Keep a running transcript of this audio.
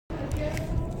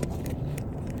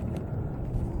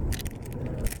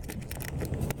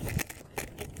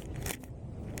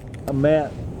I'm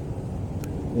Matt,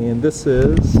 and this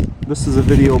is a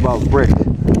video about brick.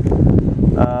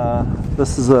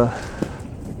 This is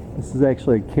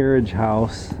actually a carriage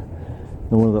house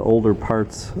in one of the older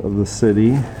parts of the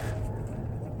city,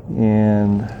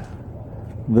 and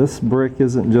this brick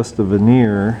isn't just a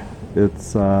veneer.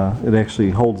 It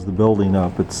actually holds the building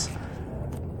up. It's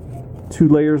 2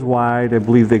 layers wide. I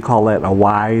believe they call that a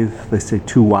withe. They say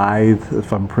 2 withe,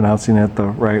 if I'm pronouncing it the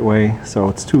right way. So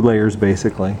it's 2 layers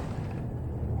basically.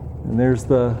 And there's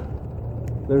the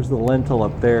lintel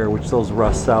up there, which those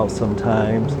rust out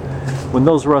sometimes. When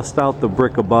those rust out, the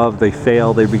brick above, they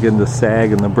fail, they begin to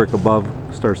sag, and the brick above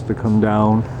starts to come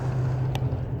down.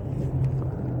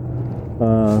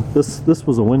 This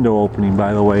was a window opening,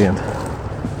 by the way, and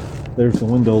there's the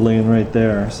window laying right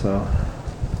there. So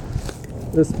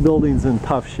this building's in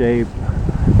tough shape.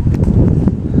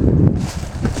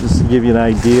 Just to give you an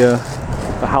idea,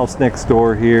 the house next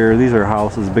door here, these are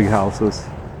houses, big houses.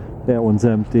 That one's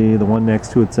empty. The one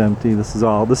next to it's empty. This is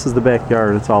the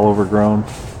backyard. It's all overgrown.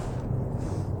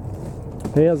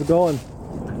 Hey, how's it going?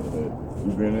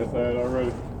 You been inside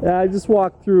already? Yeah, I just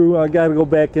walked through. I got to go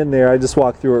back in there. I just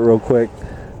walked through it real quick. Yeah,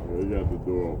 you got the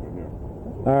door open here.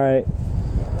 All right.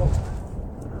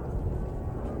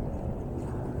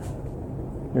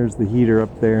 There's the heater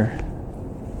up there.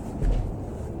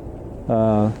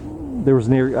 There was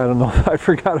an air, I don't know, I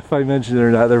forgot if I mentioned it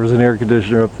or not. There was an air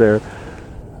conditioner up there.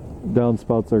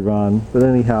 Downspouts are gone. But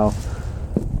anyhow,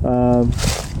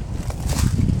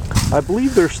 I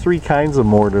believe there's 3 kinds of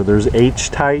mortar. There's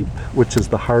H type, which is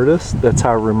the hardest. That's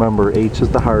how I remember. H is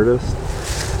the hardest.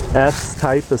 S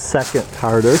type is second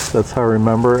hardest. That's how I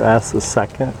remember. S is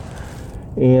second.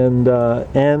 And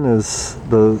N is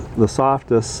the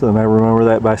softest, and I remember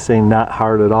that by saying not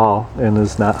hard at all. N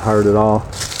is not hard at all.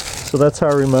 So that's how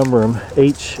I remember them.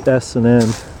 H, S, and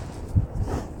N.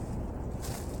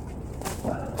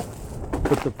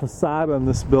 But the facade on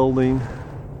this building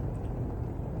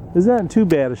is not in too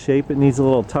bad a shape. It needs a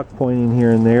little tuck pointing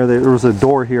here and there. There was a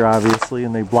door here, obviously,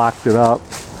 and they blocked it up.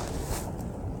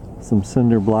 Some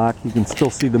cinder block. You can still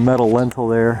see the metal lintel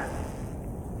there.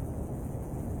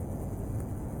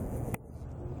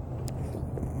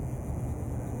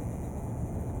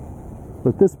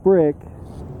 But this brick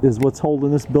is what's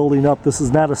holding this building up. This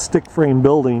is not a stick frame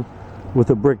building with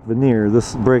a brick veneer.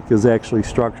 This brick is actually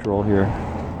structural here.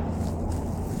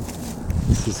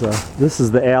 This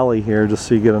is the alley here, just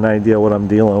so you get an idea what I'm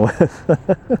dealing with.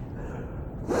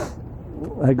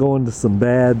 I go into some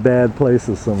bad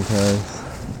places sometimes.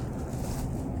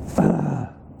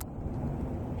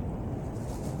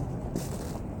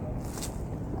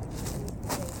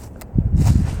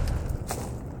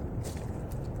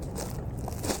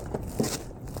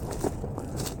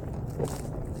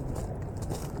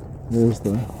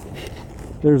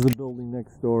 There's the building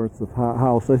next door. It's the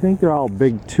house. I think they're all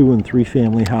big 2- and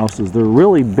 3-family houses. They're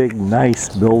really big, nice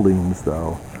buildings,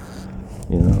 though.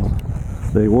 You know,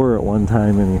 they were at one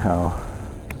time, anyhow.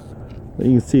 But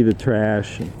you can see the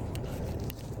trash.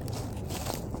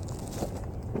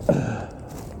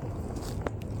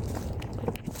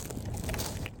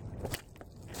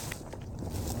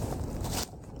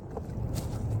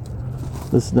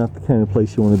 This is not the kind of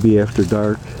place you want to be after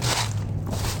dark.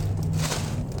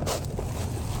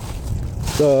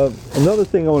 Another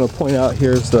thing I want to point out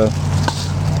here is the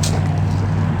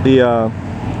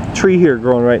tree here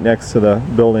growing right next to the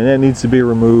building. That needs to be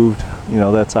removed. You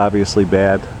know, that's obviously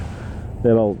bad.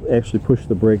 That'll actually push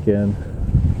the brick in.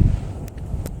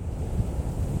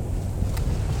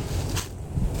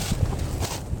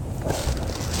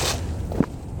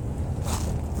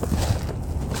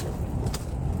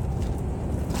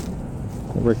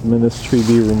 I recommend this tree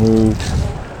be removed.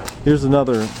 Here's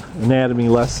another anatomy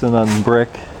lesson on brick.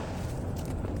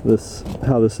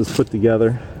 How this is put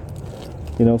together.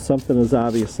 You know, something has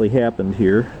obviously happened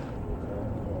here.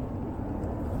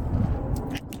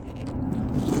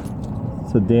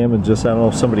 It's a damage. I don't know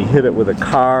if somebody hit it with a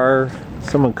car.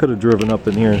 Someone could have driven up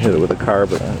in here and hit it with a car,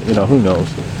 but you know, who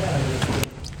knows.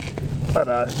 But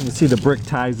you can see the brick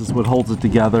ties is what holds it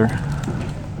together.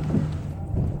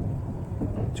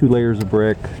 2 layers of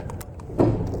brick.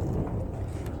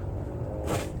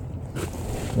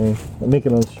 Okay. I'm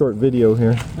making a short video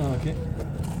here. Oh, okay.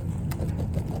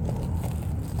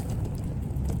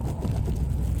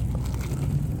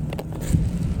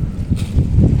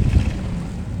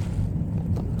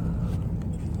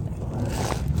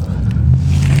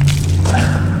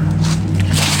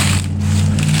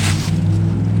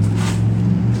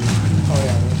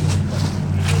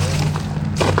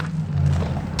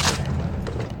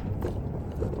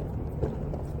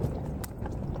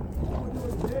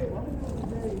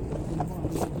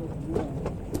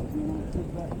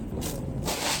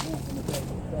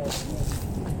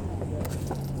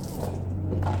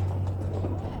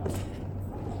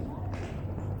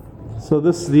 So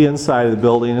this is the inside of the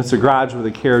building. It's a garage with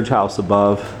a carriage house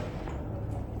above.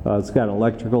 It's got an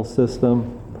electrical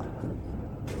system.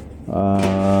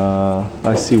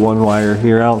 I see one wire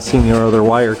here. I don't see any other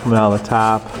wire coming out of the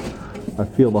top. I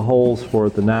feel the holes for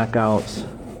it, the knockouts.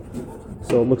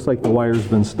 So it looks like the wire's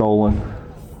been stolen.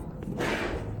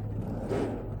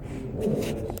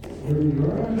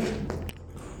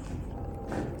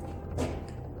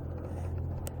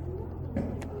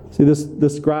 See,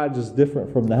 this garage is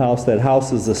different from the house. That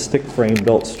house is a stick frame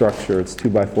built structure. It's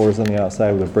 2x4s on the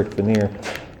outside with a brick veneer.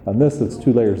 On this, it's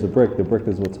 2 layers of brick. The brick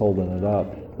is what's holding it up.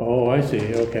 Oh, I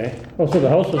see, okay. Oh, so the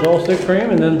house was all stick frame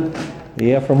and then,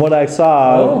 Yeah, from what I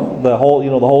saw, the hole,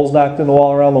 the holes knocked in the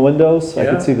wall around the windows. I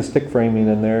Yeah. could see the stick framing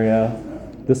in there. Yeah,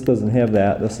 this doesn't have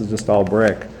that. This is just all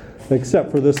brick, except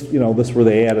for this. This where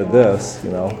they added this.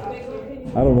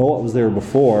 I don't know what was there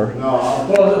before.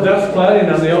 well, that's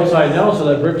cladding on the outside now, so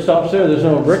that brick stops there. There's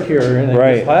no brick here and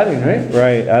Right. it's cladding, right?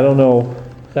 Right. I don't know.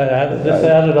 This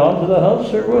added on to the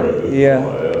house or what? Yeah.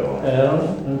 Add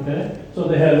on, okay. So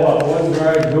they had what, one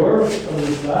garage door on the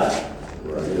flat?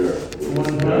 Right here.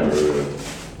 One garage?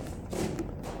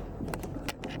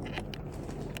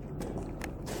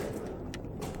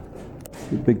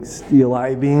 Big steel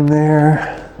I-beam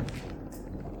there.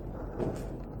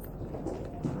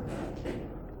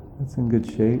 That's in good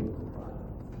shape.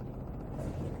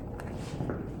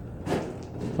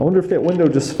 I wonder if that window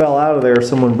just fell out of there or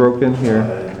someone broke in here.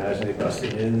 I imagine they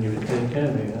busted in, you would think,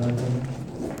 can be, huh?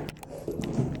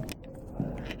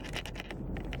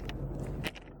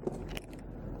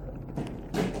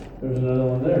 There's another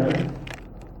one there, huh?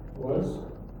 Was?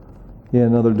 Yeah,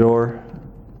 another door.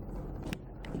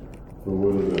 So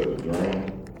what is that, a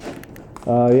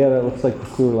drain? Yeah, that looks like the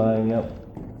sewer line, yep.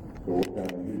 So what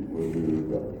kind of heat would do with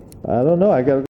that? I don't know, I gotta